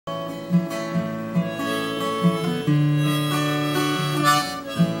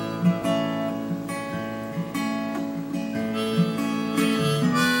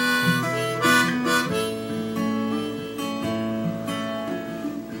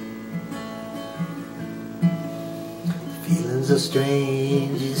Feelings are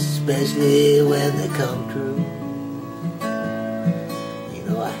strange, especially when they come true. You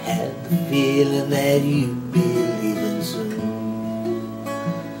know, I had the feeling that you'd be leaving soon.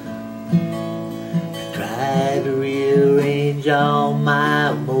 I tried to rearrange all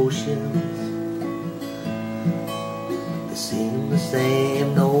my emotions. They seem the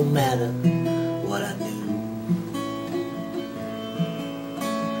same no matter what I do.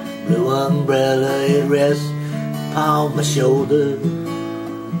 Blue umbrella, it rests upon my shoulder,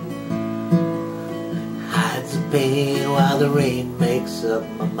 hides the pain while the rain makes up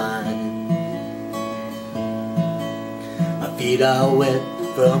my mind. My feet are wet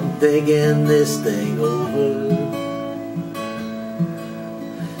from thinking this thing over.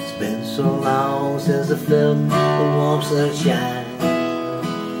 It's been so long since I felt the warm sunshine.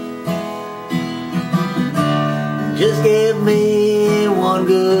 Just give me one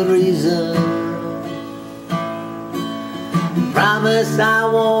good reason. Promise I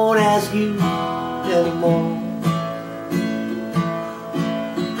won't ask you anymore.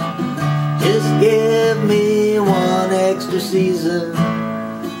 Just give me one extra season.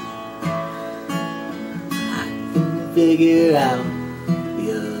 I can figure out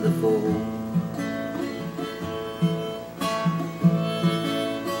the other four.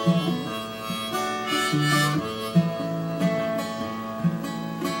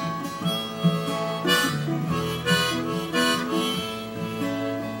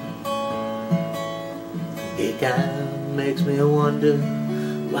 Daytime makes me wonder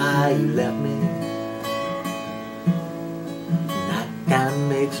why you left me. Nighttime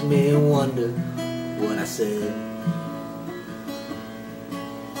makes me wonder what I said.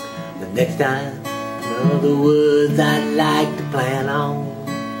 The next time, another words I'd like to plan on.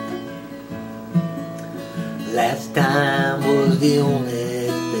 Last time was the only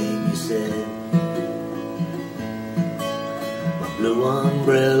thing you said. My blue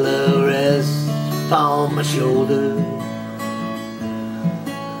umbrella rests on my shoulder,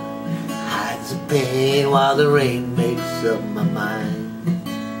 hides the pain while the rain makes up my mind.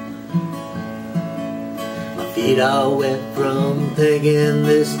 My feet are wet from thinking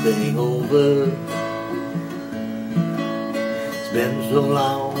this thing over. It's been so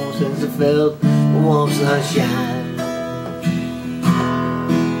long since I felt the warm sunshine.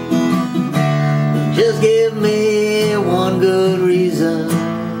 Just give me one good reason.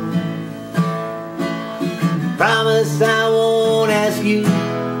 Promise I won't ask you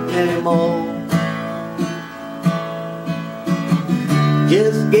anymore.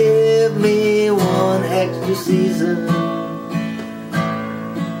 Just give me one extra season.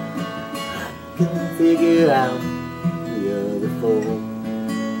 I can figure out the other four.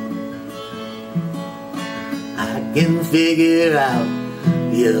 I can figure out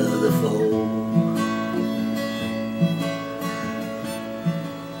the other four.